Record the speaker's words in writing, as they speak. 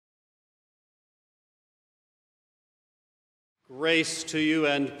Grace to you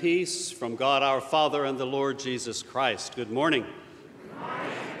and peace from God our Father and the Lord Jesus Christ. Good morning. Good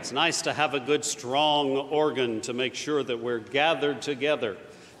morning. It's nice to have a good, strong organ to make sure that we're gathered together,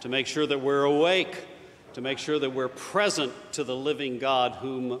 to make sure that we're awake, to make sure that we're present to the living God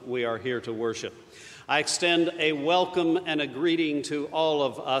whom we are here to worship. I extend a welcome and a greeting to all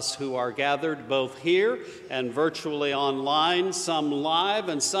of us who are gathered both here and virtually online, some live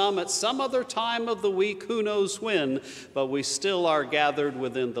and some at some other time of the week, who knows when, but we still are gathered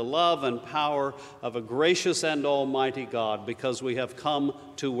within the love and power of a gracious and almighty God because we have come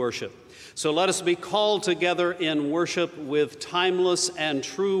to worship. So let us be called together in worship with timeless and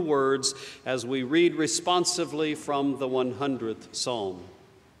true words as we read responsively from the 100th Psalm.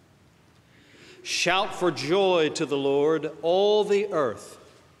 Shout for joy to the Lord, all the earth.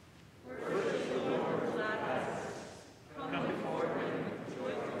 Worship the Lord, let us come before him with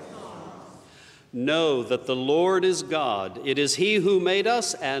joyful songs. Know that the Lord is God. It is he who made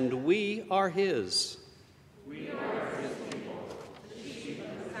us, and we are his. We are his people, the sheep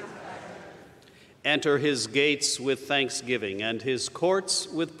of his pasture. Enter his gates with thanksgiving and his courts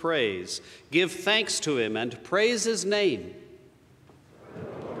with praise. Give thanks to him and praise his name.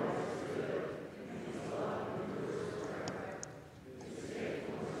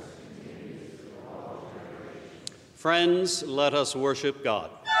 Friends, let us worship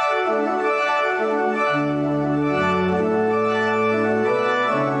God.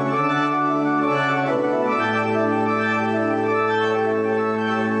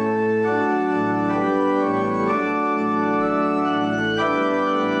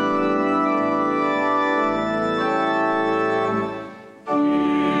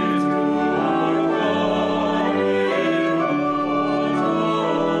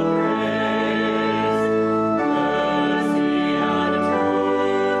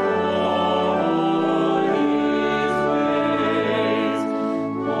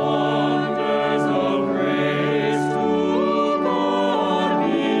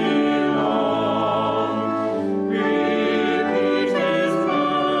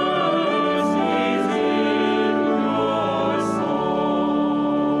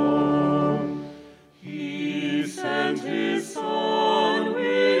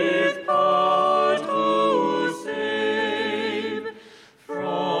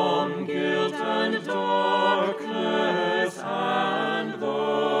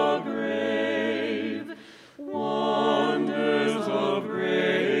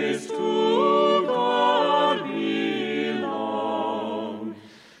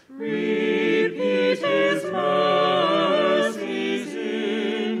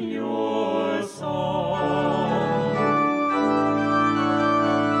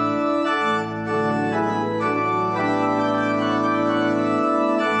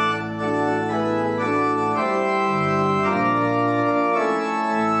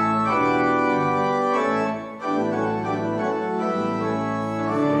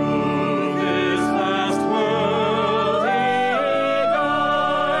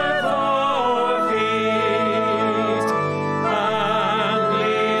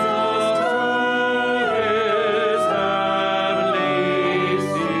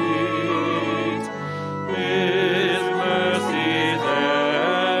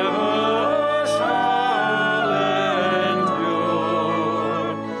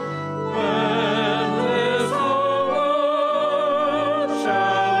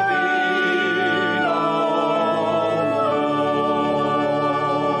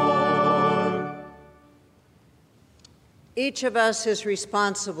 Each of us is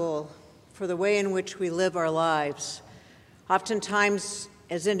responsible for the way in which we live our lives. Oftentimes,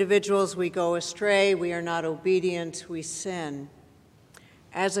 as individuals, we go astray, we are not obedient, we sin.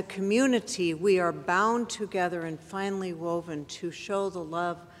 As a community, we are bound together and finely woven to show the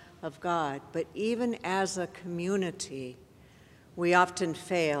love of God. But even as a community, we often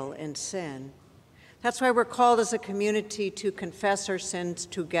fail and sin. That's why we're called as a community to confess our sins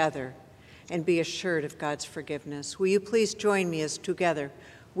together and be assured of God's forgiveness. Will you please join me as together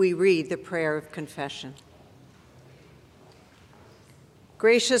we read the prayer of confession?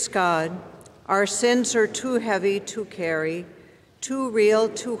 Gracious God, our sins are too heavy to carry, too real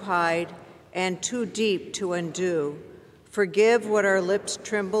to hide, and too deep to undo. Forgive what our lips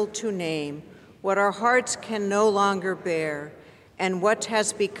tremble to name, what our hearts can no longer bear, and what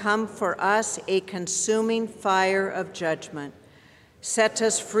has become for us a consuming fire of judgment. Set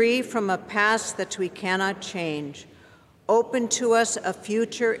us free from a past that we cannot change. Open to us a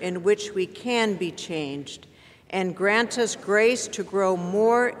future in which we can be changed, and grant us grace to grow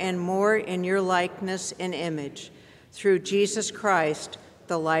more and more in your likeness and image. Through Jesus Christ,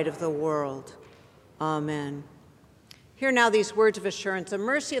 the light of the world. Amen. Hear now these words of assurance. The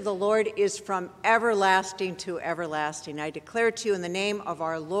mercy of the Lord is from everlasting to everlasting. I declare to you in the name of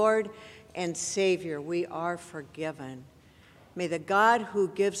our Lord and Savior, we are forgiven. May the God who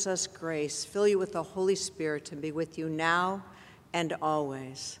gives us grace fill you with the Holy Spirit and be with you now and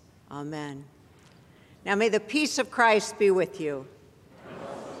always. Amen. Now may the peace of Christ be with you.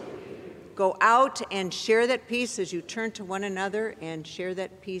 Go out and share that peace as you turn to one another, and share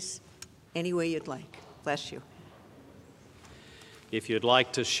that peace any way you'd like. Bless you. If you'd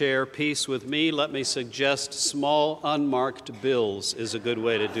like to share peace with me, let me suggest small unmarked bills is a good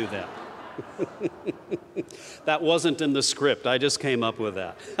way to do that. That wasn't in the script. I just came up with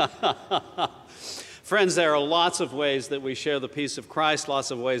that. Friends, there are lots of ways that we share the peace of Christ,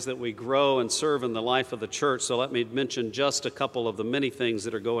 lots of ways that we grow and serve in the life of the church. So let me mention just a couple of the many things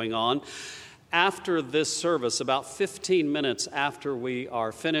that are going on. After this service, about 15 minutes after we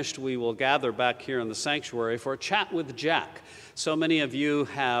are finished, we will gather back here in the sanctuary for a chat with Jack. So many of you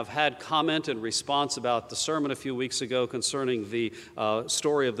have had comment and response about the sermon a few weeks ago concerning the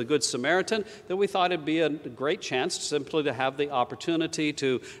story of the Good Samaritan, that we thought it'd be a great chance simply to have the opportunity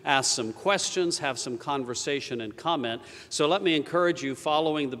to ask some questions, have some conversation and comment. So let me encourage you,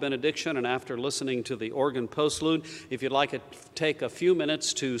 following the benediction and after listening to the organ postlude, if you'd like to take a few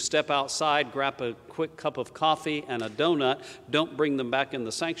minutes to step outside, grab a quick cup of coffee and a donut. Don't bring them back in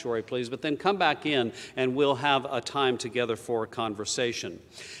the sanctuary, please, but then come back in and we'll have a time together for a conversation.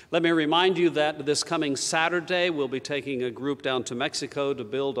 Let me remind you that this coming Saturday, we'll be taking a group down to Mexico to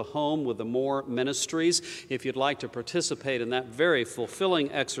build a home with the More Ministries. If you'd like to participate in that very fulfilling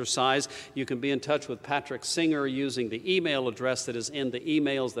exercise, you can be in touch with Patrick Singer using the email address that is in the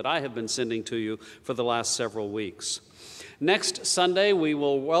emails that I have been sending to you for the last several weeks. Next Sunday, we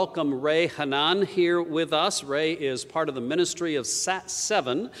will welcome Ray Hanan here with us. Ray is part of the ministry of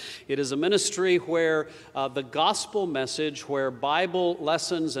SAT7. It is a ministry where the gospel message, where Bible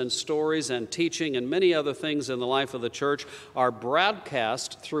lessons and stories and teaching and many other things in the life of the church are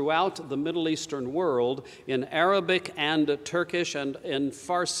broadcast throughout the Middle Eastern world in Arabic and Turkish and in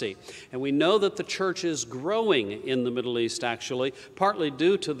Farsi. And we know that the church is growing in the Middle East, actually, partly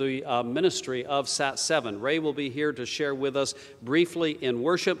due to the ministry of SAT7. Ray will be here to share with us briefly in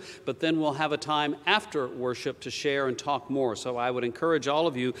worship, but then we'll have a time after worship to share and talk more. So I would encourage all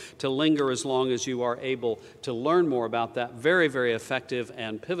of you to linger as long as you are able to learn more about that very, very effective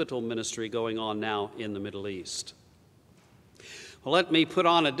and pivotal ministry going on now in the Middle East. Well, let me put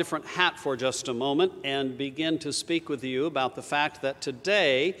on a different hat for just a moment and begin to speak with you about the fact that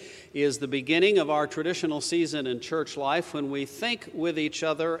today is the beginning of our traditional season in church life when we think with each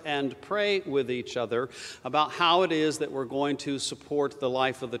other and pray with each other about how it is that we're going to support the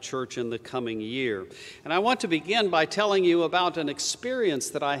life of the church in the coming year. And I want to begin by telling you about an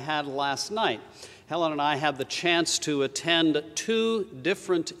experience that I had last night. Helen and I had the chance to attend 2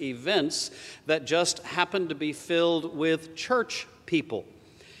 different events that just happened to be filled with church people.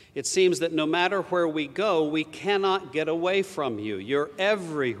 It seems that no matter where we go, we cannot get away from you. You're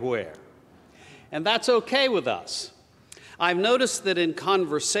everywhere. And that's okay with us. I've noticed that in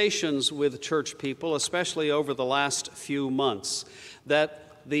conversations with church people, especially over the last few months,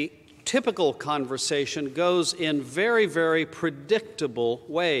 that the typical conversation goes in very, very predictable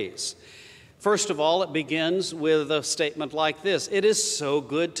ways. First of all, it begins with a statement like this: "It is so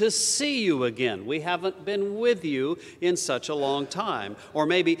good to see you again. We haven't been with you in such a long time." Or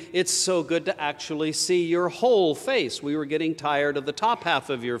maybe, "It's so good to actually see your whole face. We were getting tired of the top half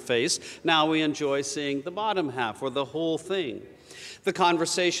of your face. Now we enjoy seeing the bottom half or the whole thing." The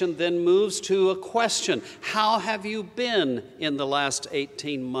conversation then moves to a question: how have you been in the last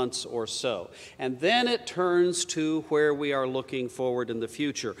 18 months or so? And then it turns to where we are looking forward in the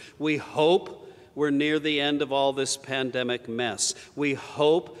future. We hope we're near the end of all this pandemic mess. We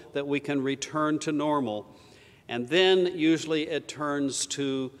hope that we can return to normal. And then usually it turns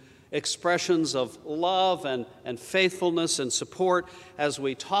to expressions of love and faithfulness and support as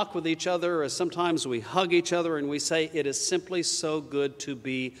we talk with each other, as sometimes we hug each other and we say, "It is simply so good to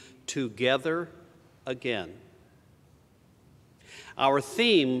be together again." Our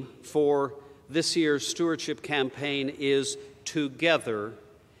theme for this year's stewardship campaign is "Together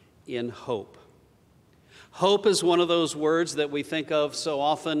in Hope." Hope is one of those words that we think of so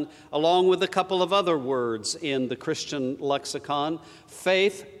often, along with a couple of other words in the Christian lexicon: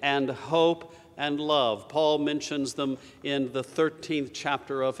 faith and hope and love. Paul mentions them in the 13th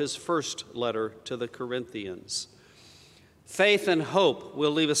chapter of his first letter to the Corinthians. Faith and hope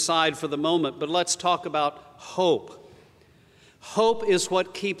we'll leave aside for the moment, but let's talk about hope. Hope is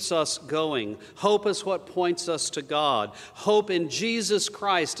what keeps us going. Hope is what points us to God. Hope in Jesus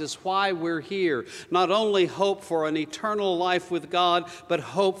Christ is why we're here. Not only hope for an eternal life with God, but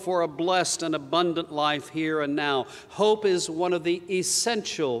hope for a blessed and abundant life here and now. Hope is one of the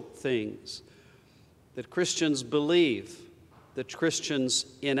essential things that Christians believe, that Christians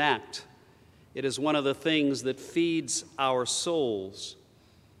enact. It is one of the things that feeds our souls.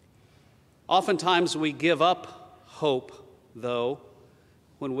 Oftentimes we give up hope, though,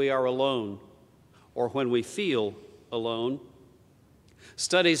 when we are alone or when we feel alone.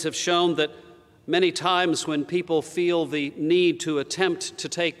 Studies have shown that many times when people feel the need to attempt to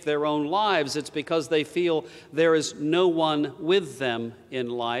take their own lives, it's because they feel there is no one with them in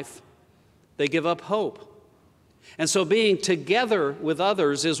life. They give up hope. And so being together with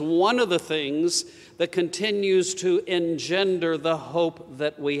others is one of the things that continues to engender the hope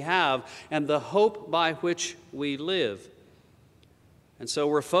that we have and the hope by which we live. And so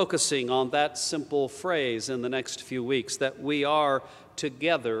we're focusing on that simple phrase in the next few weeks, that we are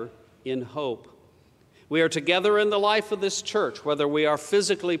together in hope. We are together in the life of this church, whether we are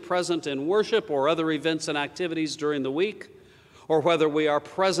physically present in worship or other events and activities during the week, or whether we are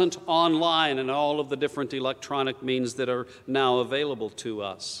present online in all of the different electronic means that are now available to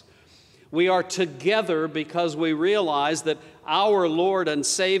us. We are together because we realize that our Lord and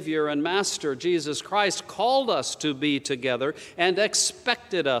Savior and Master, Jesus Christ, called us to be together and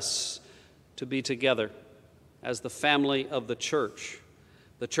expected us to be together as the family of the church.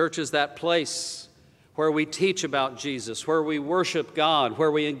 The church is that place where we teach about Jesus, where we worship God,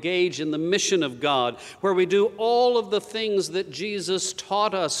 where we engage in the mission of God, where we do all of the things that Jesus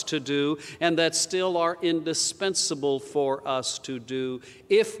taught us to do and that still are indispensable for us to do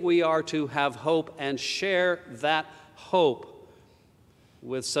if we are to have hope and share that hope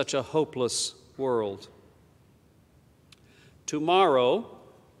with such a hopeless world. Tomorrow,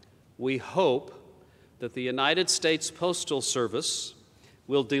 we hope that the United States Postal Service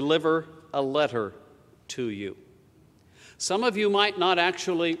will deliver a letter to you. Some of you might not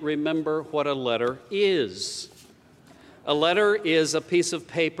actually remember what a letter is. A letter is a piece of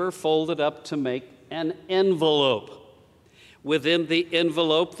paper folded up to make an envelope. Within the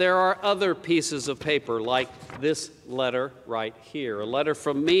envelope, there are other pieces of paper, like this letter right here. A letter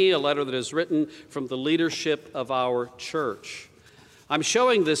from me, a letter that is written from the leadership of our church. I'm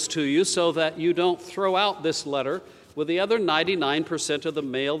showing this to you so that you don't throw out this letter with the other 99% of the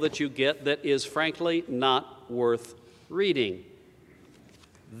mail that you get that is frankly not worth reading.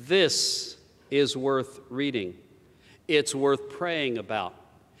 This is worth reading. It's worth praying about.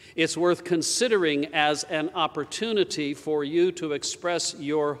 It's worth considering as an opportunity for you to express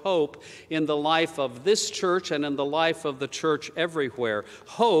your hope in the life of this church and in the life of the church everywhere.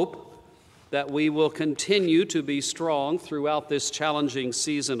 Hope that we will continue to be strong throughout this challenging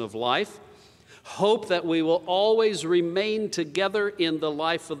season of life. Hope that we will always remain together in the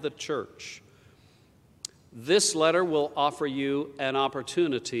life of the church. This letter will offer you an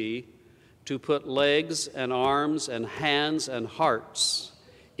opportunity to put legs and arms and hands and hearts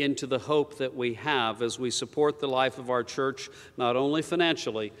into the hope that we have as we support the life of our church, not only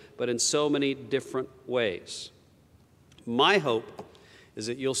financially, but in so many different ways. My hope is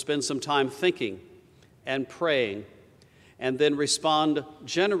that you'll spend some time thinking and praying and then respond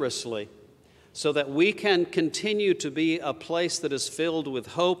generously so that we can continue to be a place that is filled with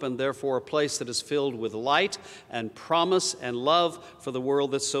hope and therefore a place that is filled with light and promise and love for the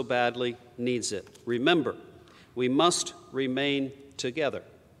world that so badly needs it. Remember, we must remain together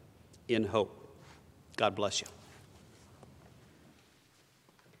in hope. God bless you.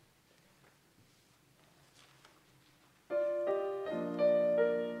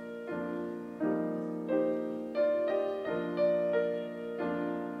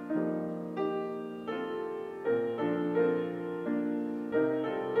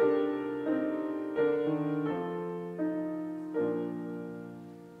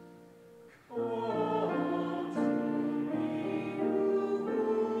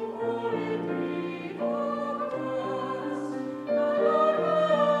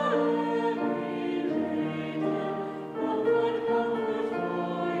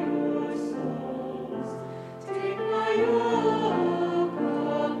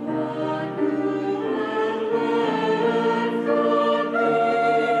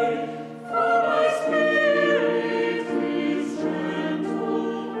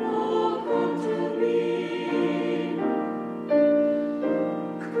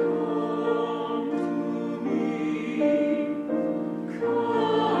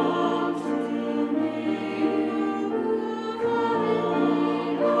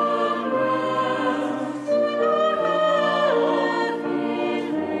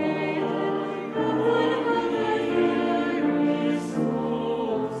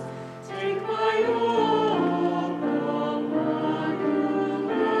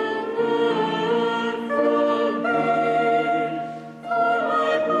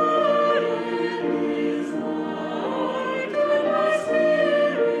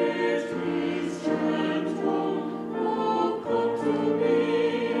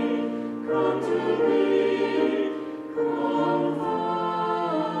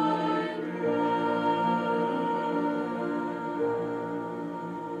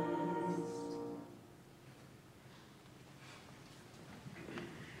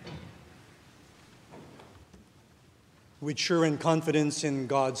 With sure and confidence in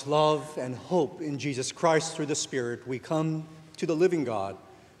God's love and hope in Jesus Christ through the Spirit, we come to the living God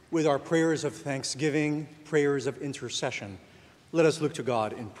with our prayers of thanksgiving, prayers of intercession. Let us look to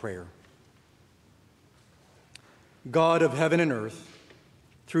God in prayer. God of heaven and earth,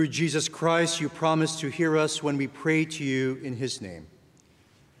 through Jesus Christ, you promise to hear us when we pray to you in his name.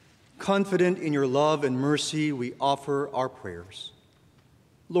 Confident in your love and mercy, we offer our prayers.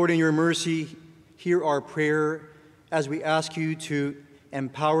 Lord, in your mercy, hear our prayer as we ask you to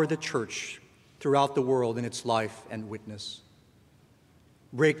empower the church throughout the world in its life and witness.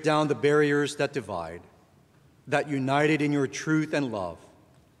 Break down the barriers that divide, that united in your truth and love,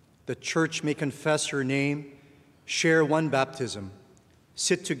 the church may confess your name, share one baptism,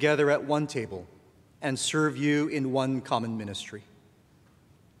 sit together at one table, and serve you in one common ministry.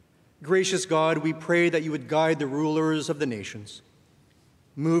 Gracious God, we pray that you would guide the rulers of the nations.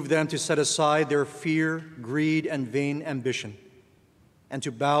 Move them to set aside their fear, greed, and vain ambition, and to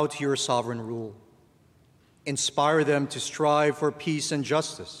bow to your sovereign rule. Inspire them to strive for peace and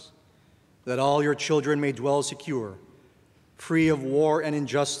justice, that all your children may dwell secure, free of war and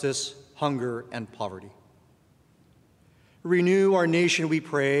injustice, hunger and poverty. Renew our nation, we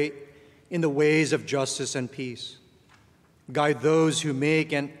pray, in the ways of justice and peace. Guide those who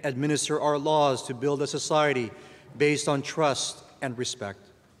make and administer our laws to build a society based on trust and respect.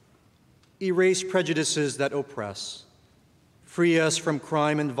 Erase prejudices that oppress. Free us from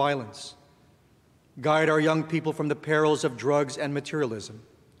crime and violence. Guide our young people from the perils of drugs and materialism.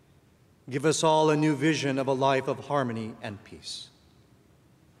 Give us all a new vision of a life of harmony and peace.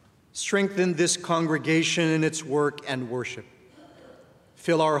 Strengthen this congregation in its work and worship.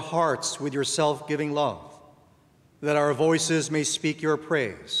 Fill our hearts with your self-giving love, that our voices may speak your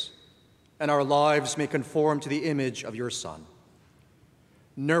praise and our lives may conform to the image of your Son.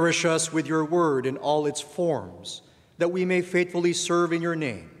 Nourish us with your word in all its forms, that we may faithfully serve in your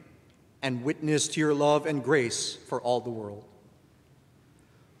name and witness to your love and grace for all the world.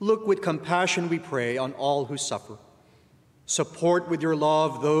 Look with compassion, we pray, on all who suffer. Support with your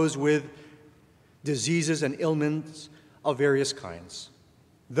love those with diseases and ailments of various kinds,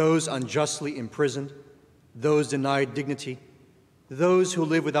 those unjustly imprisoned, those denied dignity, those who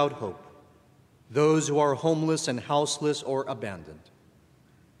live without hope, those who are homeless and houseless or abandoned.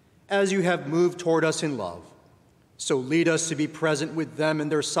 As you have moved toward us in love, so lead us to be present with them in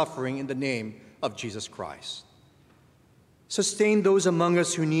their suffering in the name of Jesus Christ. Sustain those among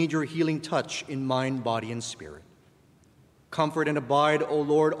us who need your healing touch in mind, body, and spirit. Comfort and abide, O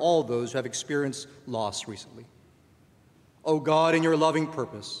Lord, all those who have experienced loss recently. O God, in your loving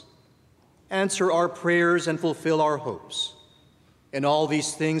purpose, answer our prayers and fulfill our hopes. In all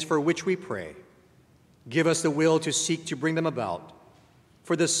these things for which we pray, give us the will to seek to bring them about.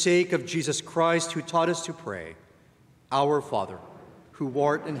 For the sake of Jesus Christ, who taught us to pray, Our Father, who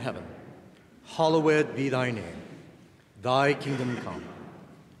art in heaven, hallowed be thy name. Thy kingdom come.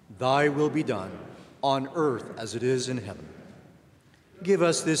 Thy will be done on earth as it is in heaven. Give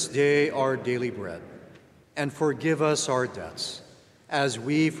us this day our daily bread, and forgive us our debts, as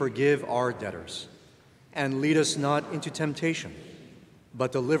we forgive our debtors. And lead us not into temptation,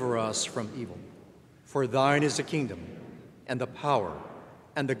 but deliver us from evil. For thine is the kingdom, and the power,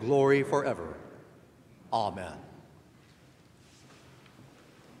 and the glory forever. Amen.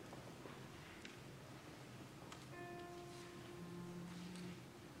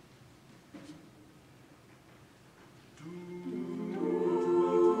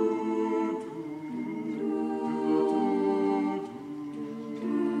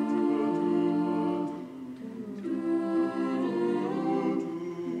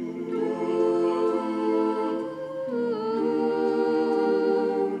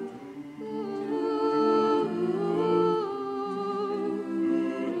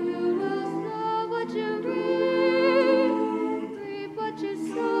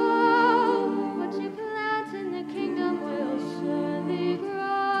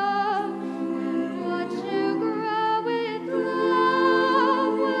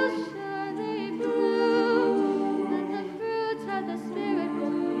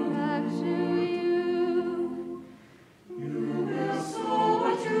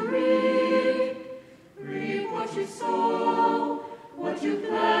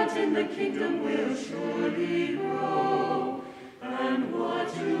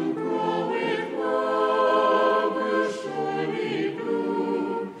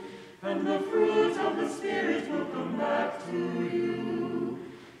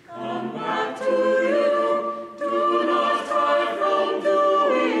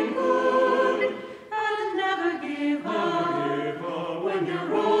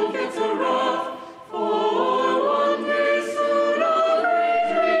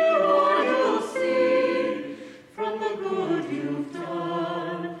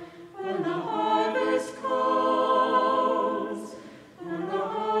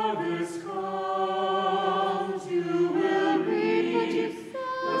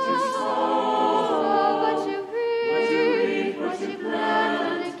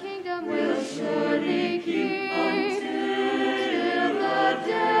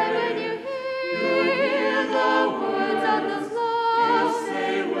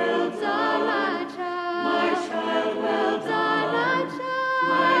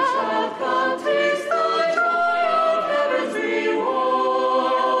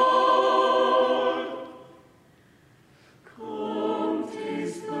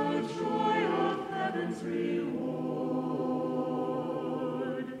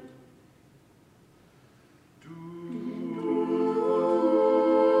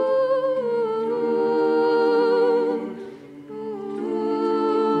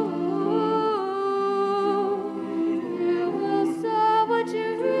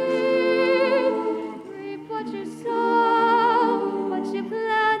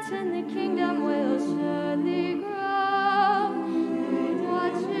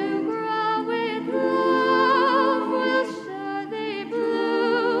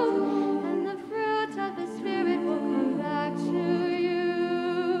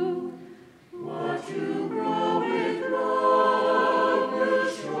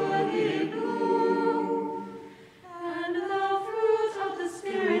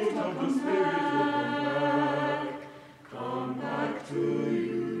 Come back to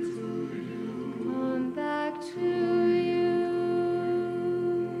you.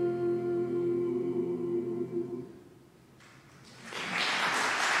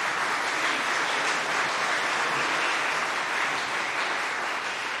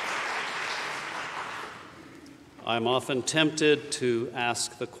 I'm often tempted to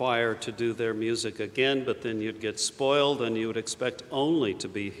ask the choir to do their music again, but then you'd get spoiled and you would expect only to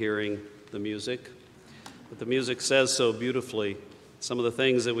be hearing the music. But the music says so beautifully some of the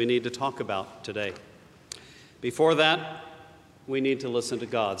things that we need to talk about today. Before that, we need to listen to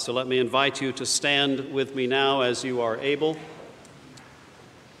God. So let me invite you to stand with me now as you are able,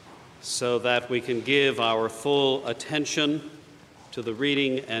 so that we can give our full attention to the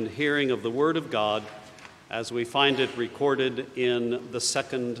reading and hearing of the Word of God as we find it recorded in the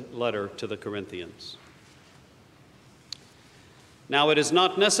second letter to the Corinthians. Now it is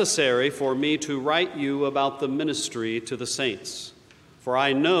not necessary for me to write you about the ministry to the saints, for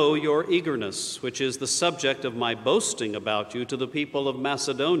I know your eagerness, which is the subject of my boasting about you to the people of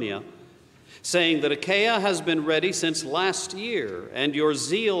Macedonia, saying that Achaia has been ready since last year, and your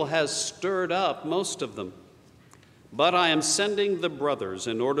zeal has stirred up most of them. But I am sending the brothers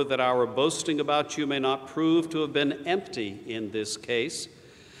in order that our boasting about you may not prove to have been empty in this case,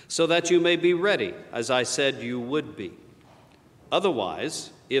 so that you may be ready, as I said you would be.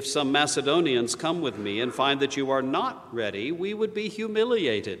 Otherwise, if some Macedonians come with me and find that you are not ready, we would be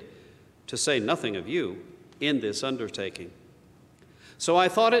humiliated, to say nothing of you, in this undertaking. So I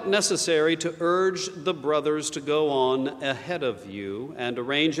thought it necessary to urge the brothers to go on ahead of you and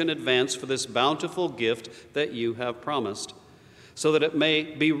arrange in advance for this bountiful gift that you have promised, so that it may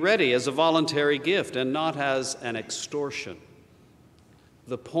be ready as a voluntary gift and not as an extortion.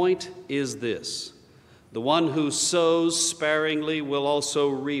 The point is this: the one who sows sparingly will also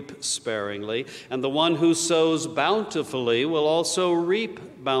reap sparingly, and the one who sows bountifully will also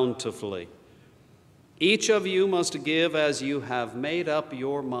reap bountifully. Each of you must give as you have made up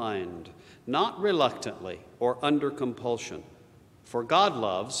your mind, not reluctantly or under compulsion, for God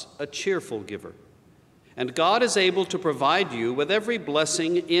loves a cheerful giver. And God is able to provide you with every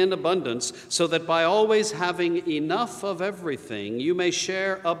blessing in abundance, so that by always having enough of everything, you may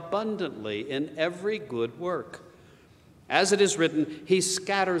share abundantly in every good work. As it is written, He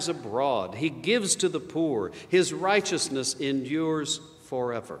scatters abroad, He gives to the poor, His righteousness endures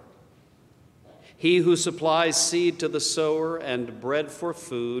forever. He who supplies seed to the sower and bread for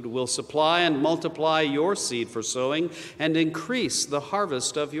food will supply and multiply your seed for sowing and increase the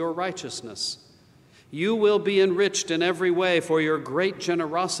harvest of your righteousness. You will be enriched in every way for your great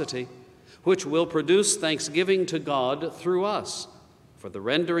generosity, which will produce thanksgiving to God through us. For the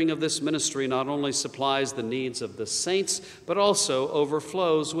rendering of this ministry not only supplies the needs of the saints, but also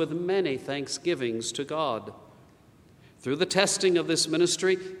overflows with many thanksgivings to God. Through the testing of this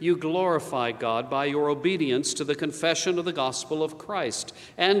ministry, you glorify God by your obedience to the confession of the gospel of Christ,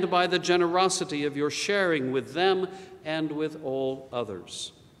 and by the generosity of your sharing with them and with all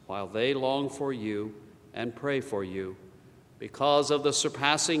others, while they long for you and pray for you, because of the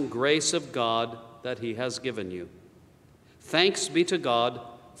surpassing grace of God that He has given you. Thanks be to God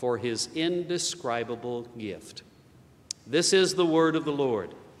for His indescribable gift. This is the word of the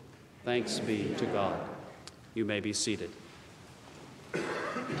Lord. Thanks be to God. You may be seated.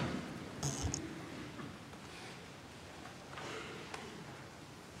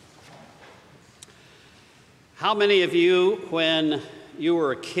 How many of you, when you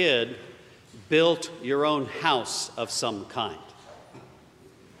were a kid, built your own house of some kind?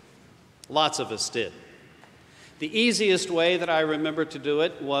 Lots of us did. The easiest way that I remember to do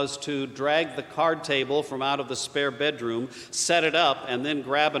it was to drag the card table from out of the spare bedroom, set it up, and then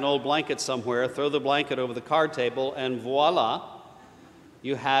grab an old blanket somewhere, throw the blanket over the card table, and voila,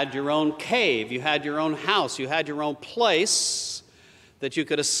 you had your own cave, you had your own house, you had your own place that you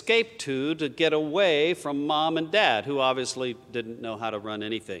could escape to get away from mom and dad, who obviously didn't know how to run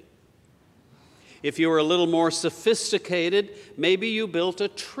anything. If you were a little more sophisticated, maybe you built a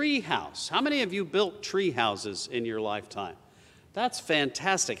tree house. How many of you built tree houses in your lifetime? That's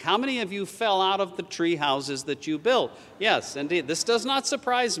fantastic. How many of you fell out of the tree houses that you built? Yes, indeed. This does not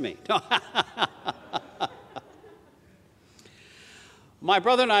surprise me. My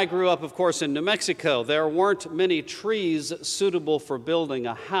brother and I grew up, of course, in New Mexico. There weren't many trees suitable for building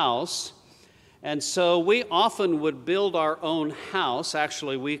a house. And so we often would build our own house,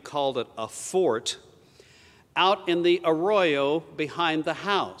 actually we called it a fort, out in the arroyo behind the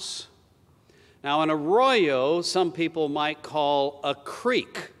house. Now an arroyo, some people might call a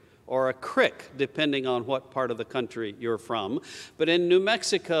creek or a crick, depending on what part of the country you're from. But in New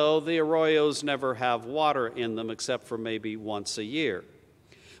Mexico, the arroyos never have water in them except for maybe once a year.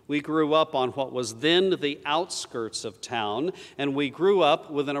 We grew up on what was then the outskirts of town, and we grew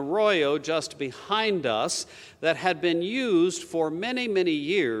up with an arroyo just behind us that had been used for many, many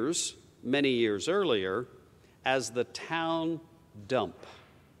years earlier, as the town dump.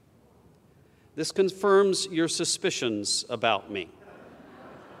 This confirms your suspicions about me.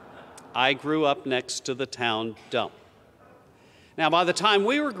 I grew up next to the town dump. Now, by the time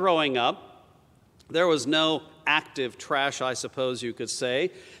we were growing up, there was no active trash, I suppose you could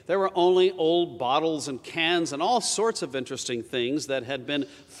say. There were only old bottles and cans and all sorts of interesting things that had been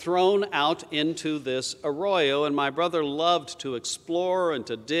thrown out into this arroyo, and my brother loved to explore and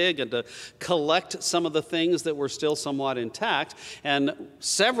to dig and to collect some of the things that were still somewhat intact. And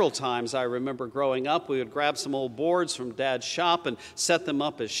several times I remember growing up, we would grab some old boards from Dad's shop and set them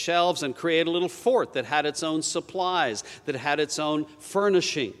up as shelves and create a little fort that had its own supplies, that had its own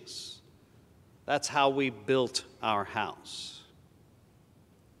furnishings. That's how we built our house.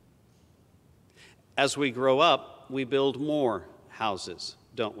 As we grow up, we build more houses,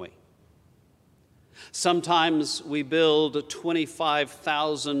 don't we? Sometimes we build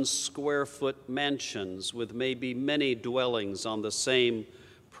 25,000 square foot mansions with maybe many dwellings on the same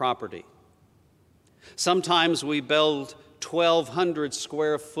property. Sometimes we build 1,200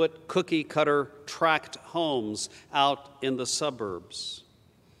 square foot cookie cutter tract homes out in the suburbs.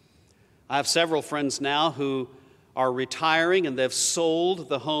 I have several friends now who are retiring, and they've sold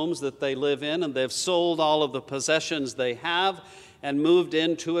the homes that they live in, and they've sold all of the possessions they have and moved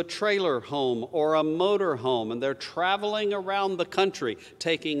into a trailer home or a motor home, and they're traveling around the country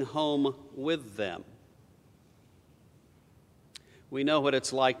taking home with them. We know what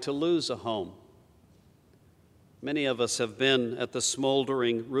it's like to lose a home. Many of us have been at the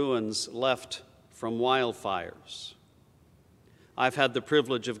smoldering ruins left from wildfires. I've had the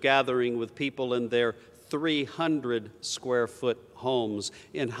privilege of gathering with people in their 300 square foot homes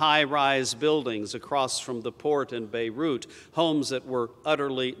in high-rise buildings across from the port in Beirut, homes that were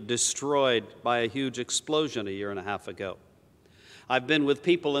utterly destroyed by a huge explosion a year and a half ago. I've been with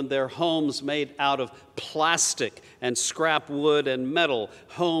people in their homes made out of plastic and scrap wood and metal,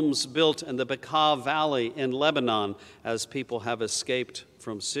 homes built in the Bekaa Valley in Lebanon as people have escaped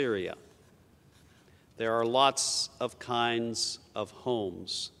from Syria. There are lots of kinds of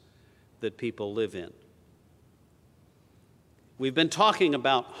homes that people live in. We've been talking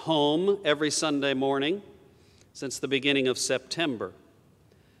about home every Sunday morning since the beginning of September.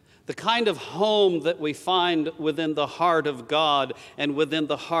 The kind of home that we find within the heart of God and within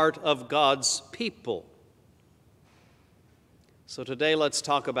the heart of God's people. So today let's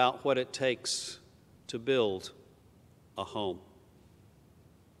talk about what it takes to build a home.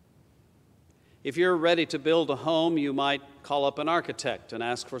 If you're ready to build a home, you might call up an architect and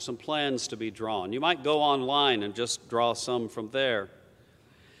ask for some plans to be drawn. You might go online and just draw some from there.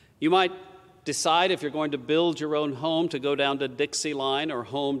 You might decide, if you're going to build your own home, to go down to Dixieline or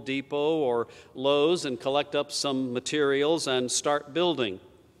Home Depot or Lowe's and collect up some materials and start building.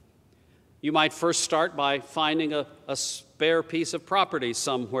 You might first start by finding a spare piece of property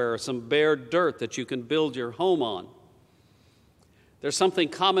somewhere, some bare dirt that you can build your home on. There's something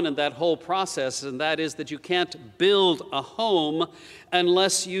common in that whole process, and that is that you can't build a home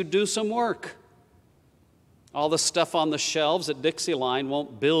unless you do some work. All the stuff on the shelves at Dixieline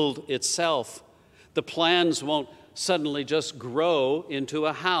won't build itself. The plans won't suddenly just grow into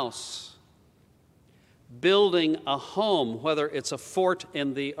a house. Building a home, whether it's a fort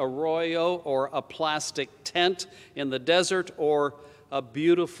in the arroyo or a plastic tent in the desert or a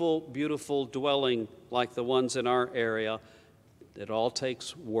beautiful, beautiful dwelling like the ones in our area, it all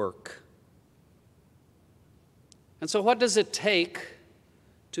takes work. And so what does it take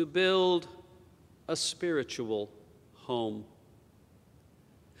to build a spiritual home?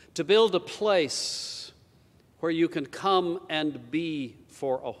 To build a place where you can come and be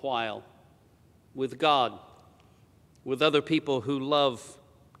for a while with God, with other people who love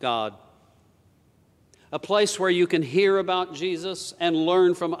God. A place where you can hear about Jesus and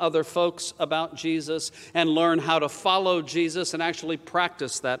learn from other folks about Jesus and learn how to follow Jesus and actually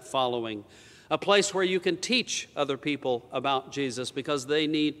practice that following. A place where you can teach other people about Jesus because they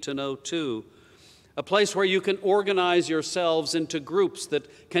need to know too. A place where you can organize yourselves into groups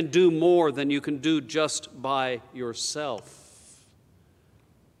that can do more than you can do just by yourself.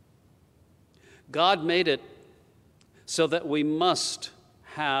 God made it so that we must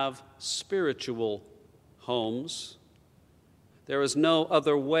have spiritual homes. There is no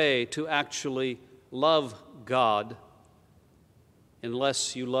other way to actually love God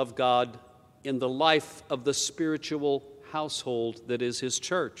unless you love God in the life of the spiritual household that is his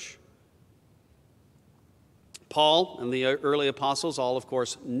church. Paul and the early apostles all, of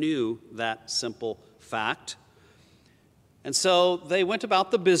course, knew that simple fact. And so they went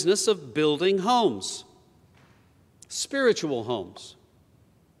about the business of building homes, spiritual homes.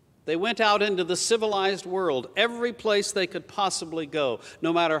 They went out into the civilized world, every place they could possibly go,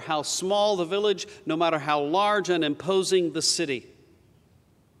 no matter how small the village, no matter how large and imposing the city.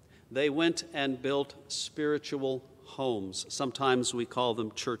 They went and built spiritual homes. Sometimes we call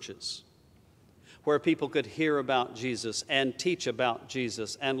them churches, where people could hear about Jesus and teach about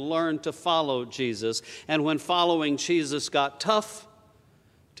Jesus and learn to follow Jesus. And when following Jesus got tough,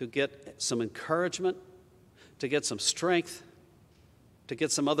 to get some encouragement, to get some strength, to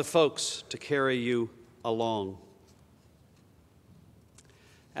get some other folks to carry you along.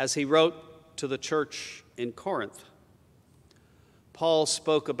 As he wrote to the church in Corinth, Paul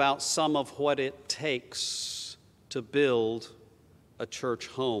spoke about some of what it takes to build a church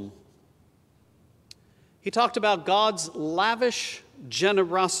home. He talked about God's lavish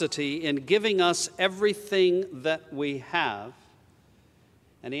generosity in giving us everything that we have,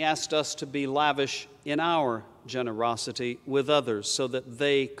 and he asked us to be lavish in our generosity with others so that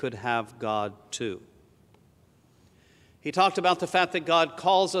they could have God too. He talked about the fact that God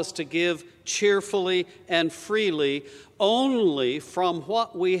calls us to give cheerfully and freely only from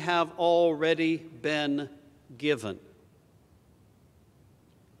what we have already been given.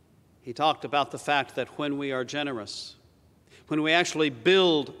 He talked about the fact that when we are generous, when we actually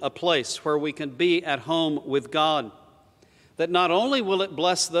build a place where we can be at home with God, that not only will it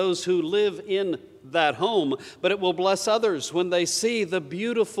bless those who live in that home, but it will bless others when they see the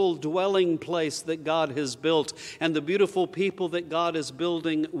beautiful dwelling place that God has built and the beautiful people that God is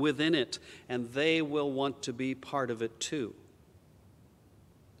building within it, and they will want to be part of it too.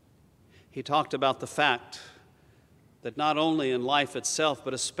 He talked about the fact that not only in life itself,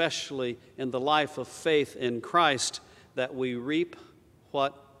 but especially in the life of faith in Christ, that we reap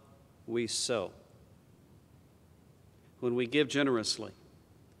what we sow. When we give generously,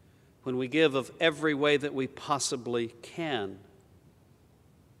 when we give of every way that we possibly can,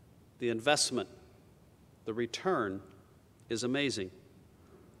 the investment, the return is amazing.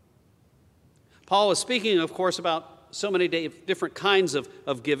 Paul was speaking, of course, about so many different kinds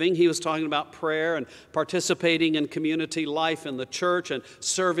of giving. He was talking about prayer and participating in community life in the church and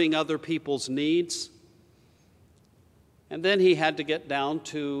serving other people's needs. And then he had to get down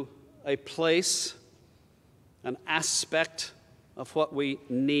to a place, an aspect of what we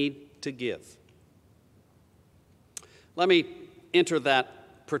need to give. Let me enter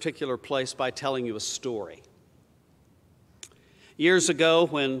that particular place by telling you a story. Years ago,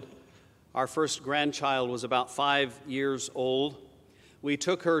 when our first grandchild was about 5 years old, we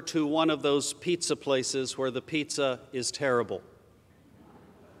took her to one of those pizza places where the pizza is terrible.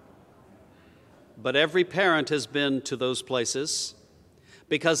 But every parent has been to those places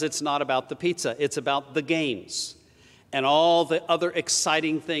because it's not about the pizza, it's about the games and all the other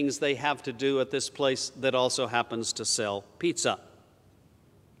exciting things they have to do at this place that also happens to sell pizza.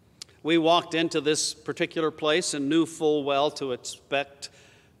 We walked into this particular place and knew full well to expect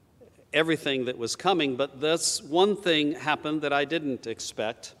everything that was coming, but this one thing happened that I didn't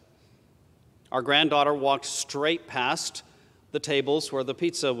expect. Our granddaughter walked straight past the tables where the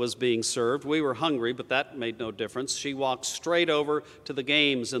pizza was being served. We were hungry, but that made no difference. She walked straight over to the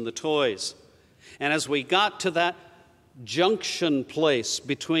games and the toys. And as we got to that junction place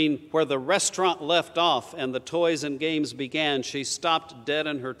between where the restaurant left off and the toys and games began, she stopped dead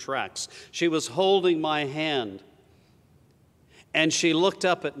in her tracks. She was holding my hand, and she looked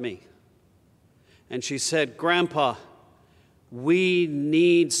up at me, and she said, "Grandpa, we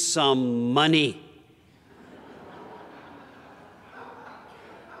need some money."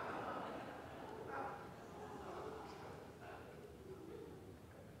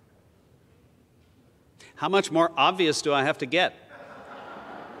 How much more obvious do I have to get?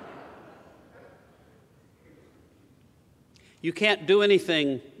 You can't do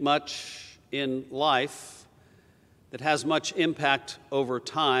anything much in life that has much impact over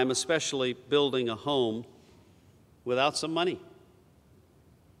time, especially building a home, without some money.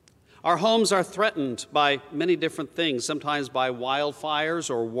 Our homes are threatened by many different things, sometimes by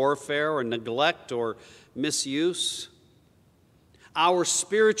wildfires or warfare or neglect or misuse. Our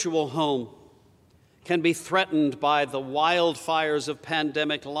spiritual home can be threatened by the wildfires of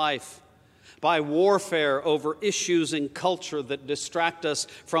pandemic life, by warfare over issues in culture that distract us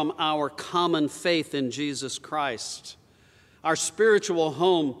from our common faith in Jesus Christ. Our spiritual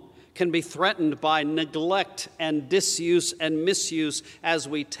home can be threatened by neglect and disuse and misuse as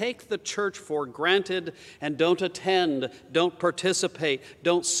we take the church for granted and don't attend, don't participate,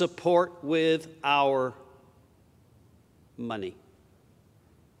 don't support with our money.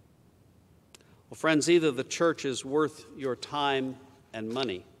 Well, friends, either the church is worth your time and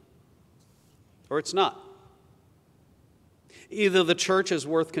money, or it's not. Either the church is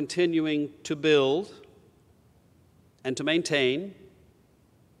worth continuing to build and to maintain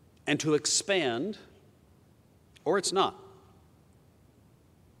and to expand, or it's not.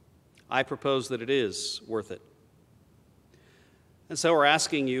 I propose that it is worth it. And so we're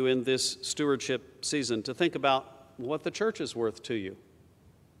asking you in this stewardship season to think about what the church is worth to you.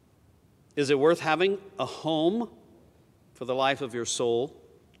 Is it worth having a home for the life of your soul,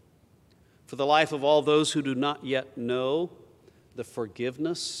 for the life of all those who do not yet know the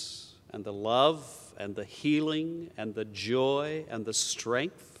forgiveness and the love and the healing and the joy and the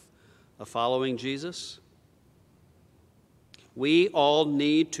strength of following Jesus? We all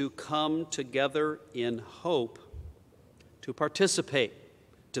need to come together in hope to participate,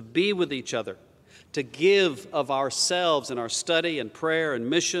 to be with each other, to give of ourselves in our study and prayer and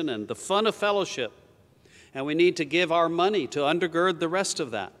mission and the fun of fellowship. And we need to give our money to undergird the rest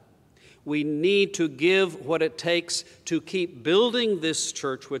of that. We need to give what it takes to keep building this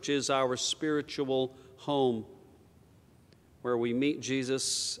church, which is our spiritual home, where we meet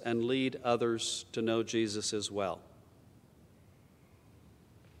Jesus and lead others to know Jesus as well.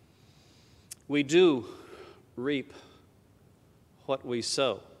 We do reap what we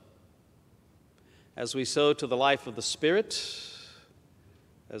sow. As we sow to the life of the Spirit,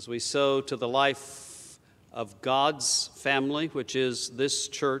 as we sow to the life of God's family, which is this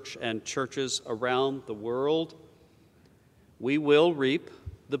church and churches around the world, we will reap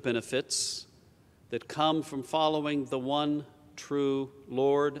the benefits that come from following the one true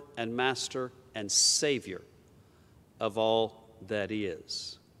Lord and Master and Savior of all that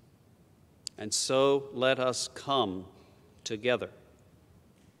is. And so let us come together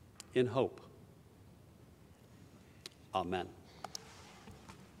in hope. Amen.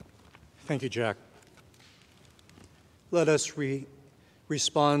 Thank you, Jack. Let us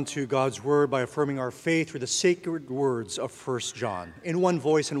respond to God's word by affirming our faith through the sacred words of 1 John, in one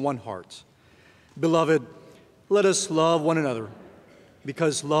voice and one heart. Beloved, let us love one another,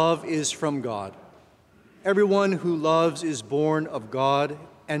 because love is from God. Everyone who loves is born of God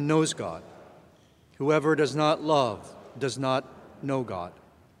and knows God. Whoever does not love does not know God,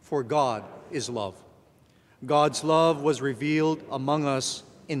 for God is love. God's love was revealed among us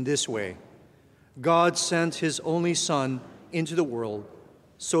in this way. God sent his only Son into the world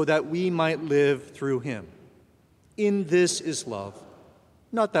so that we might live through him. In this is love,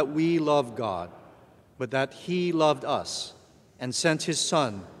 not that we love God, but that he loved us and sent his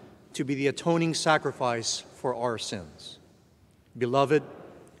Son to be the atoning sacrifice for our sins. Beloved,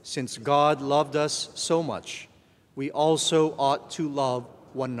 since God loved us so much, we also ought to love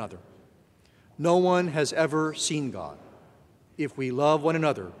one another. No one has ever seen God. If we love one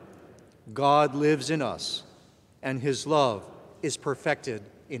another, God lives in us, and his love is perfected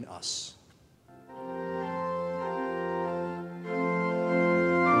in us.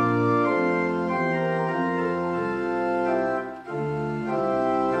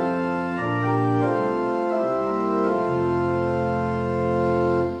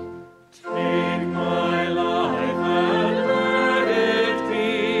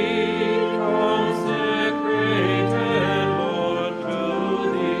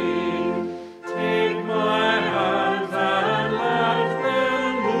 Take my hands and let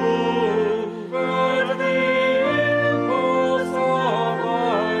them move.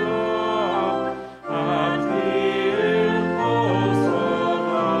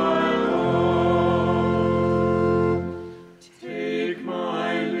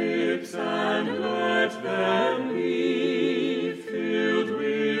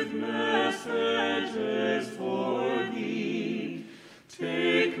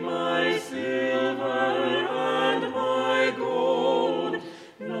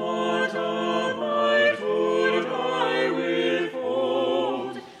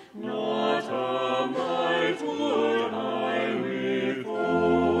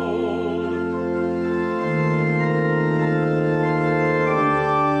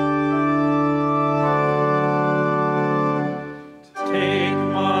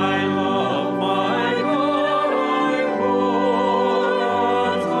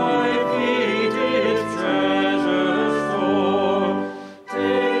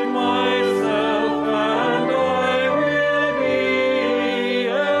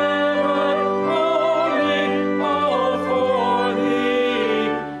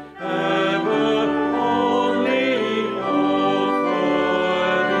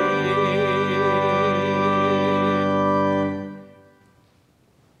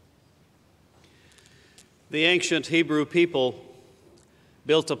 The ancient Hebrew people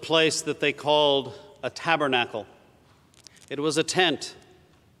built a place that they called a tabernacle. It was a tent,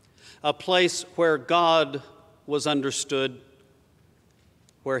 a place where God was understood,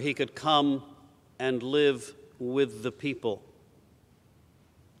 where he could come and live with the people.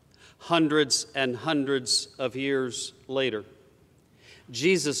 Hundreds and hundreds of years later,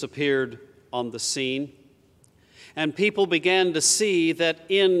 Jesus appeared on the scene, and people began to see that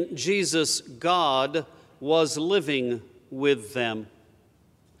in Jesus, God was living with them,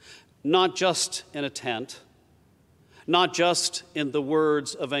 not just in a tent, not just in the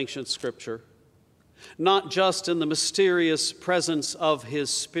words of ancient Scripture, not just in the mysterious presence of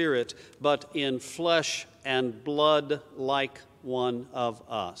his Spirit, but in flesh and blood like one of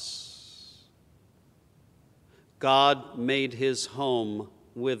us. God made his home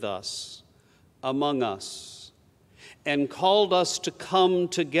with us, among us, and called us to come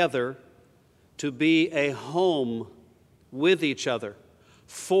together to be a home with each other,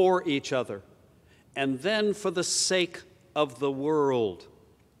 for each other, and then for the sake of the world.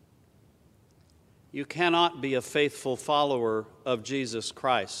 You cannot be a faithful follower of Jesus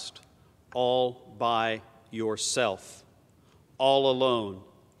Christ all by yourself, all alone,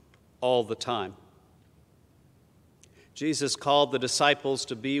 all the time. Jesus called the disciples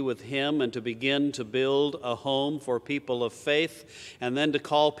to be with him and to begin to build a home for people of faith, and then to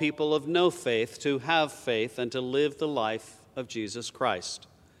call people of no faith to have faith and to live the life of Jesus Christ.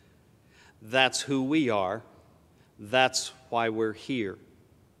 That's who we are. That's why we're here.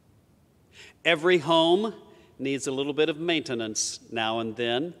 Every home needs a little bit of maintenance now and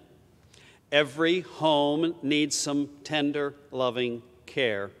then. Every home needs some tender, loving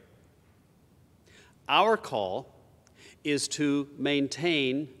care. Our call is to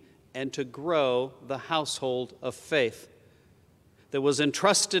maintain and to grow the household of faith that was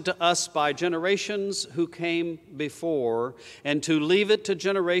entrusted to us by generations who came before, and to leave it to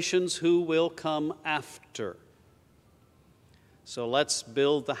generations who will come after. So let's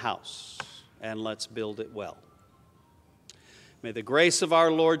build the house, and let's build it well. May the grace of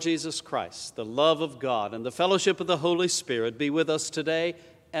our Lord Jesus Christ, the love of God, and the fellowship of the Holy Spirit be with us today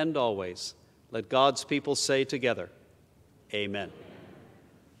and always. Let God's people say together, Amen.